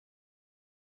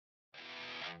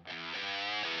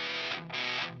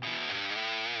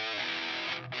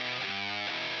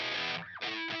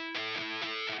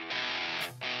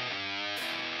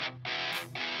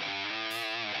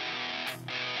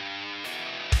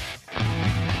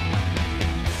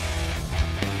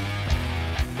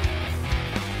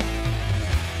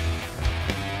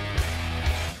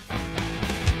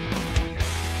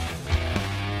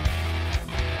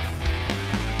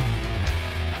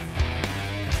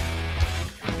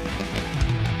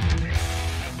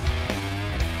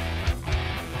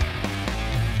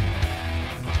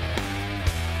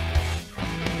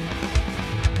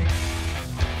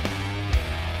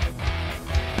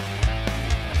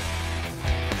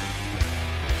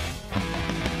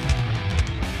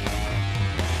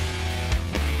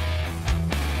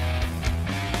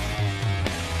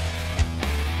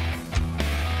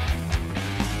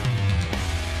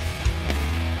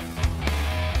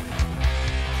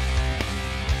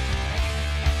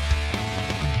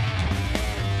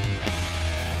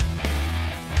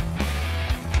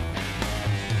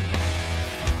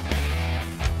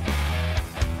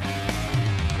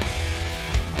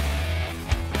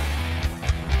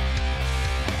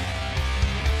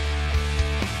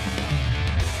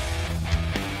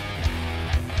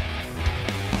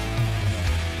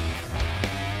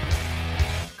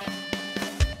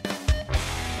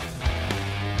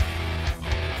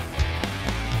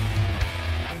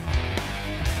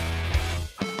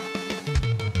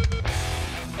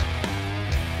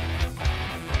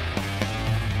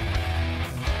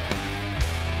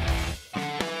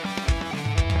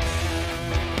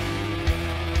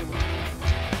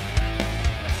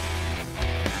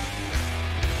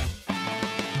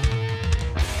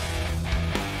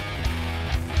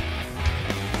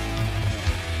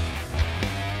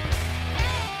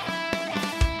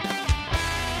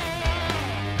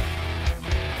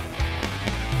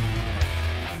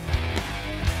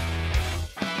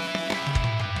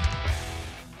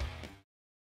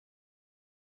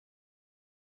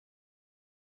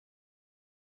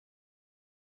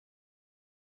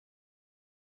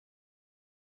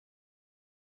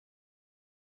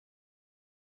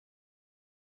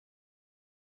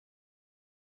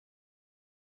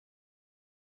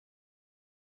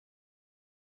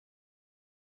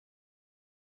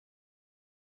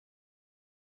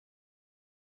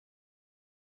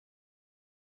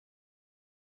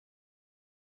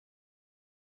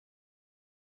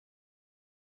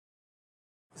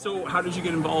So how did you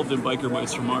get involved in Biker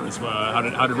Mice from Mars? How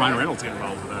did Ryan Reynolds get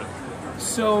involved with that?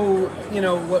 So, you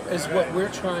know, what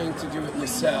we're trying to do at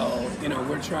Nacelle, you know,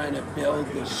 we're trying to build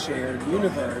this shared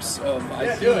universe of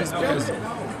IPs, because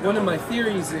one of my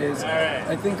theories is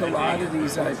I think a lot of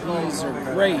these IPs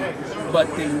are great, but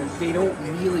they don't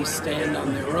really stand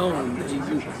on their own.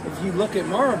 If you look at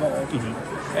Marvel,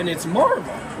 and it's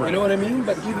Marvel, you know what I mean?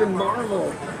 But even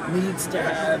Marvel needs to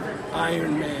have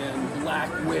Iron Man,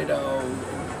 Black Widow,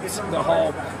 the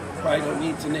Hulk. I don't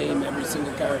need to name every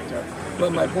single character.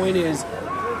 But my point is,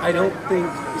 I don't think,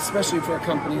 especially for a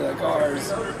company like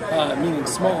ours, meaning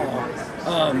small,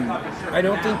 I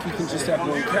don't think you can just have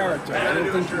one character. I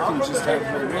don't think you can just have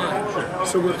one line.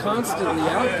 So we're constantly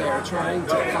out there trying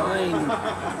to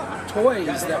find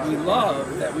toys that we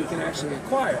love that we can actually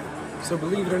acquire. So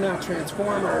believe it or not,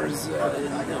 Transformers,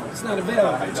 no, it's not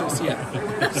available just yet.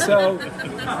 So,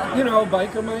 you know,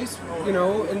 Biker Mice, you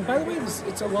know, and by the way,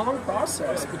 it's a long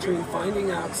process between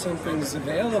finding out something's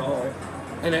available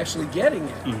and actually getting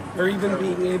it, or even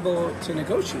being able to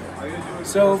negotiate.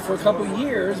 So for a couple of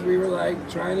years, we were like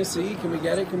trying to see, can we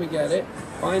get it, can we get it?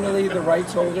 Finally, the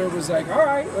rights holder was like, all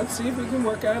right, let's see if we can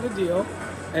work out a deal,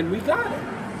 and we got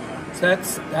it. So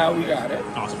that's how we got it.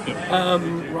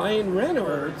 Awesome. Ryan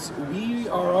Reynolds, we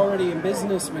are already in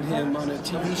business with him on a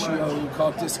TV show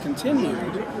called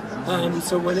Discontinued.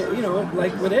 So when it, you know,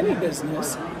 like with any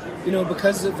business, you know,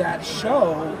 because of that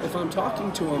show, if I'm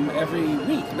talking to him every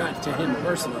week, not to him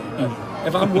personally, but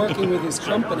if I'm working with his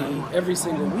company every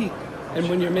single week, and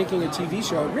when you're making a TV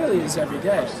show, it really is every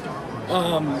day.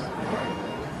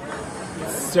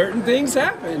 Certain things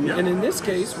happen, and in this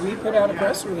case, we put out a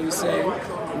press release saying,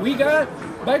 we got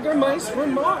Biker Mice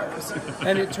from Mars.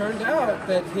 And it turned out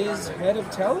that his head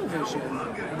of television,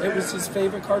 it was his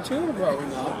favorite cartoon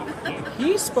growing up.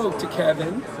 He spoke to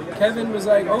Kevin. Kevin was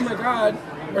like, oh my God,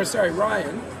 or sorry,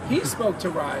 Ryan. He spoke to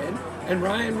Ryan, and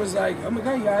Ryan was like, oh my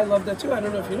God, yeah, I love that too. I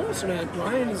don't know if you noticed or not,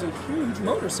 Ryan is a huge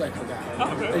motorcycle guy.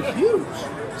 A huge.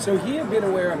 So he had been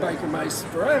aware of Biker Mice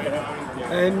forever,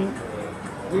 and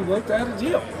we worked out a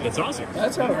deal. That's awesome.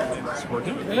 That's how it happened. It's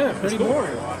working. Yeah, pretty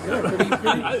boring.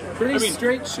 Yeah, pretty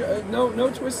straight show. No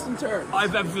twists and turns. I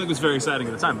feel like it was very exciting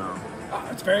at the time, though.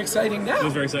 It's very exciting now. It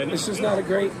was very exciting. It's just not a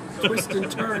great twist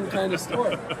and turn kind of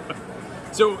story.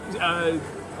 So,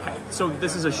 so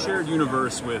this is a shared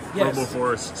universe with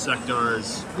Roboforce,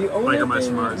 Sectaurs, the only Biker Mice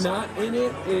from thing Mars. not in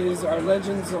it is our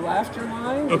Legends of Laughter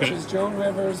line, which is Joan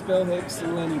Rivers, Bill Hicks,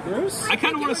 and Lenny Bruce. I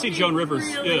kind of want to see Joan Rivers.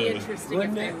 Really interesting.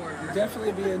 Wouldn't it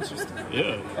definitely be interesting?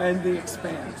 Yeah. And the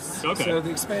Expanse. Okay. So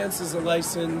the Expanse is a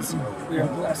license we are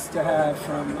blessed to have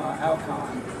from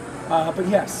Alcon. But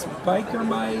yes, Biker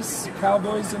Mice,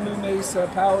 Cowboys of New Mesa,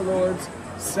 Power Lords,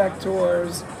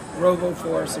 Sectaurs,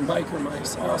 Roboforce, and Biker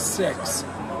Mice, all 6.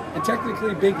 And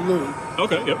technically Big Lou.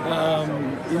 Okay, yep.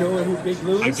 You know who Big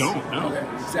Lou is? I don't, no. Okay,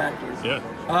 exactly. Yeah.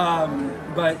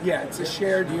 But yeah, it's a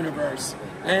shared universe.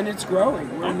 And it's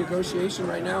growing. We're in negotiation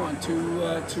right now on two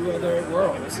other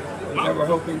worlds that we're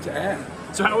hoping to add.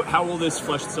 So how will this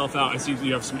flesh itself out? I see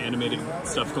you have some animated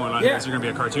stuff going on here. Is there going to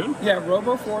be a cartoon? Yeah,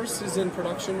 Roboforce is in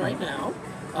production right now.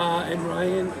 And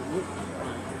Ryan...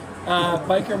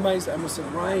 Biker Mice, I almost said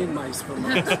Ryan Mice from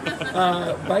Mars.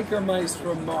 Biker Mice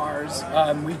from Mars,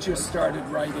 we just started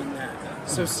writing that.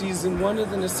 So season 1 of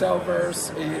the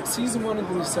NACELLIVERSE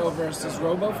is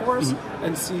Roboforce,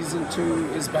 and season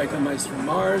 2 is Biker Mice from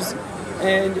Mars.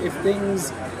 And if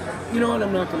things, you know what,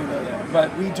 I'm not going to go there,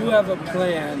 but we do have a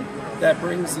plan that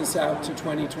brings this out to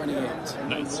 2028.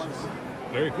 Nice.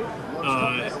 Very cool.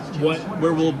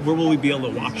 Where will we be able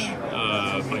to watch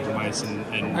Biker Mice and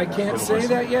I can't say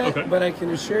that yet, okay. but I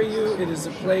can assure you it is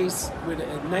a place with a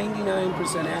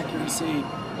 99% accuracy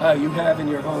you have in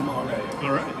your home already.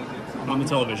 All right. On the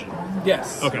television?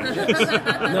 Yes. Okay. Yes.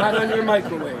 Not on your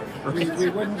microwave. We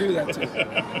wouldn't do that to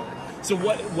you. So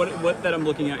what that I'm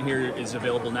looking at here is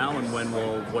available now, and when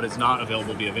will what is not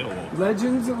available be available?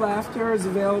 Legends of Laughter is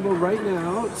available right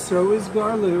now. So is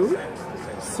Garloo.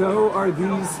 So are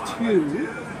these 2.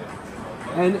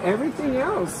 And everything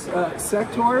else.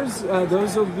 Sectaurs,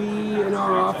 those will be in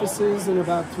our offices in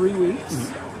about 3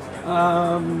 weeks.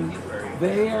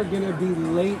 They are going to be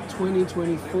late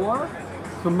 2024.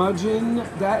 Curmudgeon,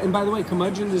 and by the way,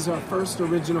 Curmudgeon is our first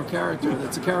original character.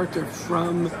 That's a character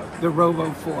from the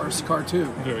Roboforce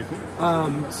cartoon. Very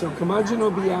cool. So Curmudgeon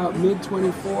will be out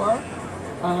mid-24.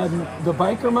 The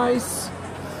Biker Mice,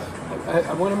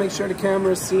 I want to make sure the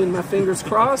camera is seeing my fingers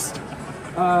crossed,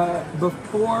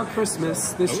 before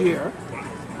Christmas this year.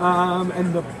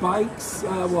 And the bikes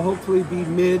will hopefully be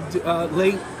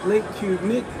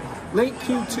late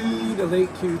Q2 to late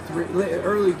Q3,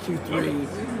 early Q3,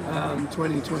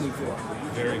 2024.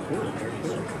 Very cool. Very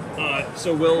cool.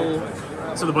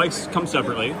 So the bikes come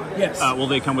separately. Yes. Will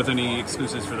they come with any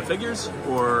exclusives for the figures,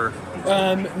 or?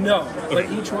 No, but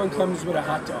each one comes with a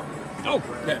hot dog. Oh.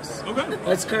 Yes. Okay.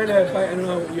 That's kind of, I don't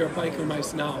know your Biker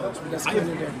Mice knowledge, but that's kind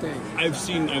of their thing. I've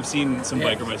seen some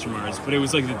Biker Mice from ours, but it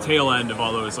was like the tail end of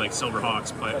all those like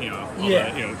Silverhawks, but all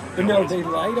that, But no, they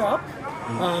light up.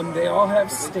 They all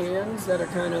have stands that are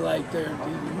kind of like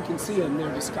you can see them.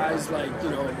 They're disguised like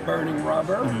burning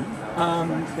rubber.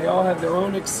 They all have their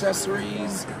own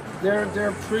accessories.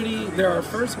 They're pretty. They're our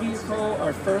first vehicle,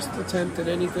 our first attempt at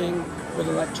anything with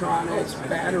electronics,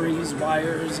 batteries,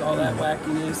 wires, all that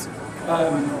wackiness.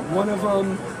 One of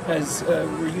them has,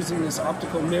 we're using this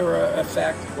optical mirror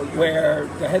effect where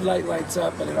the headlight lights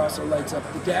up, but it also lights up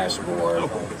the dashboard.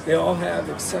 They all have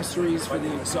accessories for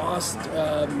the exhaust,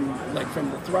 like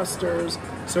from the thrusters.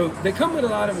 So they come with a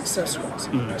lot of accessories,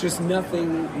 just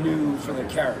nothing new for the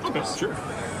characters. Okay, sure.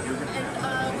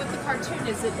 And with the cartoon,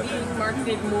 is it being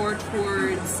marketed more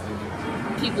towards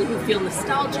people who feel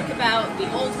nostalgic about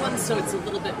the old ones, so it's a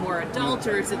little bit more adult,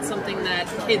 or is it something that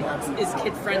is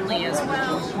kid friendly as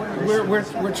well?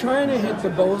 We're trying to hit the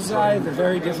bullseye, the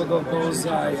very difficult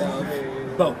bullseye of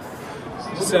both.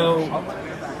 So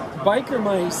Biker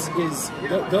Mice is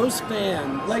those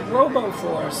fans like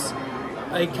Roboforce.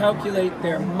 I calculate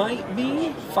there might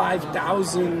be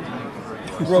 5,000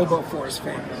 Roboforce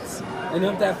fans, and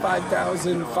of that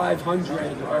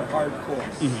 5,500 are hardcore.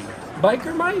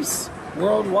 Biker Mice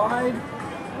worldwide,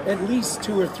 at least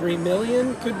 2 or 3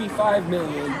 million, could be 5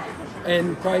 million,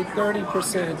 and probably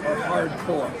 30% are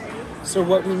hardcore. So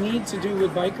what we need to do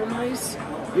with Biker Mice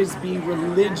is be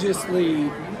religiously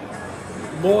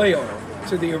loyal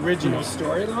to the original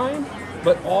storyline,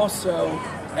 but also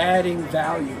adding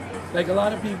value. Like a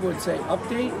lot of people would say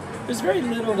update. There's very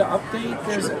little to update.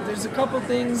 There's a couple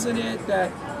things in it that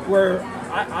were,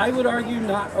 I would argue,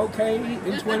 not okay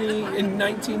in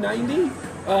 1990.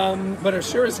 But are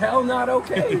sure as hell not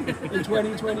okay in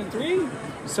 2023.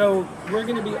 So we're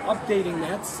going to be updating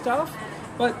that stuff.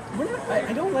 But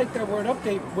I don't like that word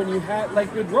update when you had,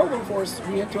 like with Roboforce,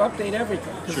 we had to update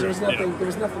everything because there was nothing.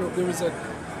 There was a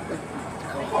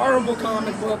horrible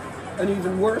comic book, an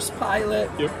even worse pilot.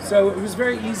 So it was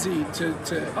very easy to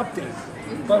update.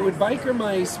 But with Biker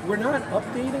Mice, we're not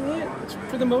updating it.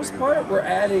 For the most part, we're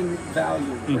adding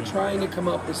value. We're trying to come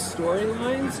up with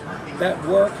storylines that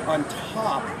work on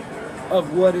top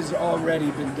of what has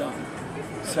already been done.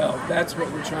 So that's what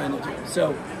we're trying to do.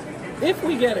 So if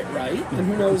we get it right, and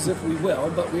who knows if we will,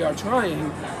 but we are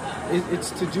trying,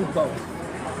 it's to do both.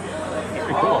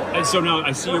 Very cool. And so now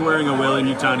I see you're wearing a Wailing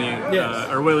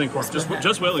Yutani, or Wailing Corp, just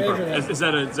Wailing Corp. Is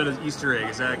that an Easter egg?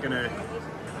 Is that going to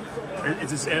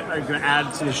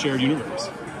add to the shared universe?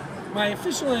 My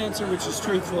official answer, which is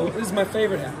truthful, is my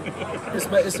favorite hat.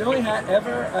 It's the only hat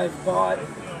ever I've bought.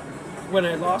 When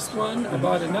I lost one, I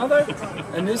bought another,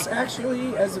 and this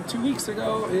actually, as of 2 weeks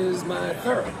ago, is my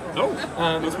third.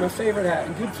 It's my favorite hat,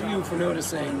 and good for you for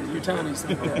noticing that Yutani's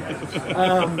not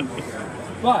there.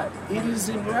 But it is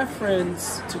in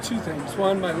reference to two things.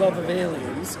 One, my love of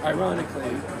aliens,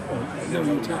 ironically, no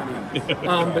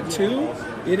Yutani. But two,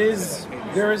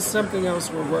 there is something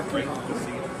else we're working on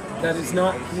that is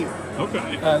not here.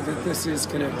 That this is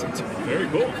connected to. Very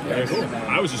cool. Very cool.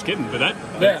 I was just kidding, but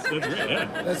that's great.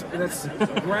 Yeah. That's a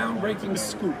groundbreaking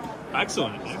scoop.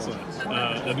 Excellent.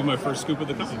 That'd be my first scoop of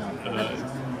the company.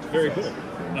 Very cool.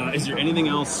 Is there anything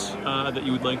else that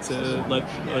you would like to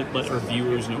let our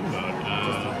viewers know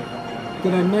about?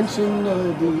 Did I mention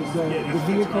the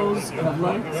vehicles have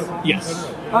lights? Yes.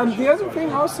 The other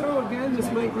thing also, again,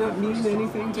 this might not mean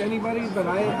anything to anybody, but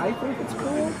I think it's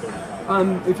cool.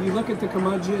 If you look at the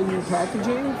curmudgeon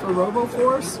packaging for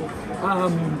Roboforce,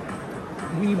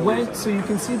 we went, so you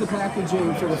can see the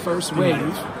packaging for the first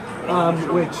wave,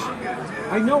 which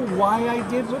I know why I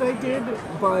did what I did,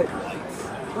 but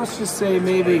let's just say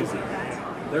maybe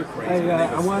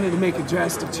I wanted to make a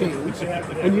drastic change,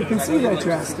 and you can see that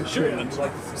drastic change.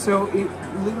 So we,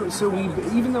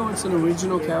 even though it's an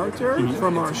original character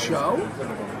from our show,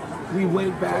 we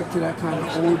went back to that kind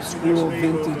of old school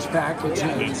vintage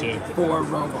packaging for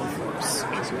Roboforce,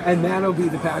 and that'll be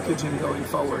the packaging going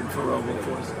forward for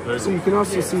Roboforce. So you can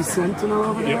also see Sentinel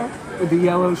over there with the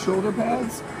yellow shoulder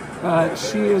pads.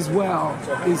 She as well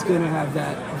is going to have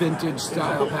that vintage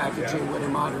style packaging with a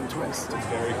modern twist.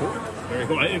 Very cool. Very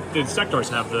cool. The Sectaurs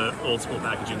have the old school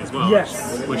packaging as well.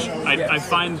 Yes. Which I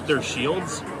find their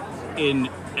shields in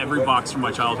every box from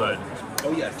my childhood.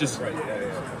 Just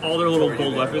all their little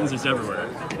bold weapons is everywhere.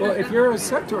 Well, if you're a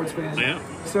Sectaurs fan, I am.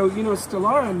 So you know,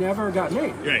 Stellara never got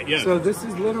made. Right. Yeah. So this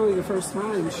is literally the first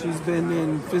time she's been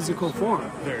in physical form.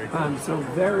 Very cool. So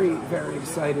very, very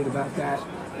excited about that.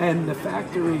 And the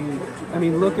factory, I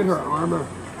mean, look at her armor.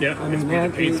 Yeah, I mean,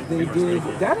 that they did.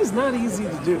 That is not easy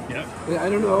to do. Yeah. I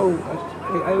don't know.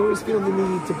 I always feel the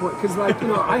need to point, because, like, you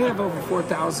know, I have over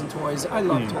 4,000 toys. I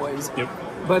love toys. Yep.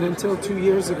 But until 2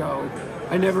 years ago,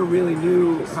 I never really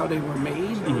knew how they were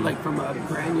made, like from a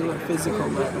granular physical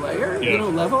layer, you know,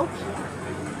 level.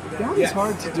 That was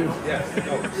hard to do.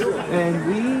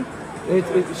 And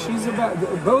she's about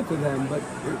both of them, but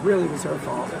it really was her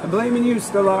fault. I'm blaming you,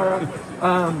 Stellara.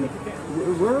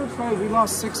 We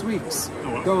lost 6 weeks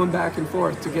going back and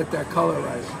forth to get that color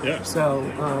right. Yeah. So,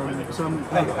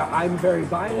 I'm very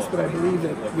biased, but I believe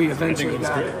that we eventually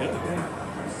got it. Yeah.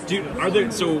 Dude, are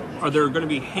there going to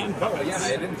be hand puppets?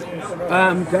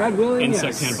 God willing,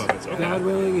 Insect yes. hand puppets. Okay. God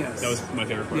willing, yes. That was my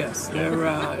favorite part. Yes,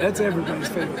 that's everybody's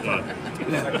favorite part.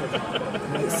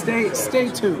 Yeah. Stay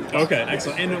tuned. Okay,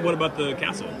 excellent. And what about the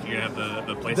castle? You have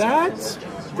the place.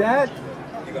 That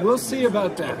we'll see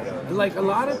about that. Like, a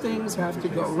lot of things have to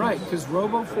go right, because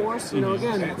Roboforce, you know,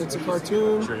 again, it's a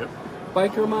cartoon. Sure, yep.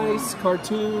 Biker Mice,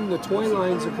 cartoon, the toy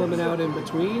lines are coming out in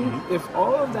between. If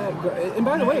all of that, and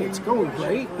by the way, it's going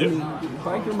great. I mean,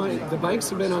 Biker Mice, the bikes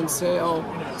have been on sale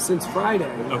since Friday.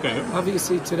 Okay.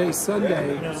 Obviously, today's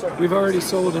Sunday. We've already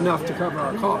sold enough to cover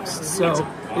our costs. So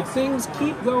if things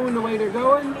keep going the way they're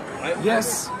going,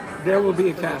 yes, there will be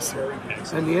a castle,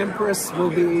 and the Empress will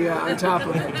be on top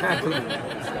of it, happily.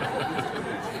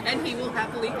 And he will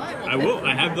happily buy one. I will.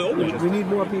 I have the old one. We need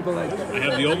more people like that. I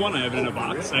have the old one. I have it in a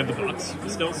box. I have the box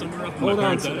still somewhere up in Hold my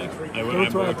on parents' to it. attic.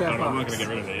 Don't throw out that I'm not box. going to get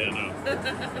rid of it.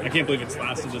 Yeah, no. I can't believe it's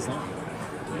lasted this long.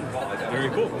 Very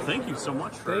cool. Well, thank you so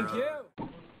much. Thank you.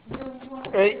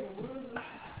 Right.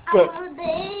 Good.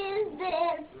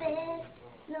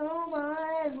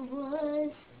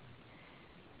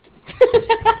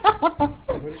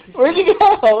 Where'd you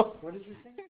go?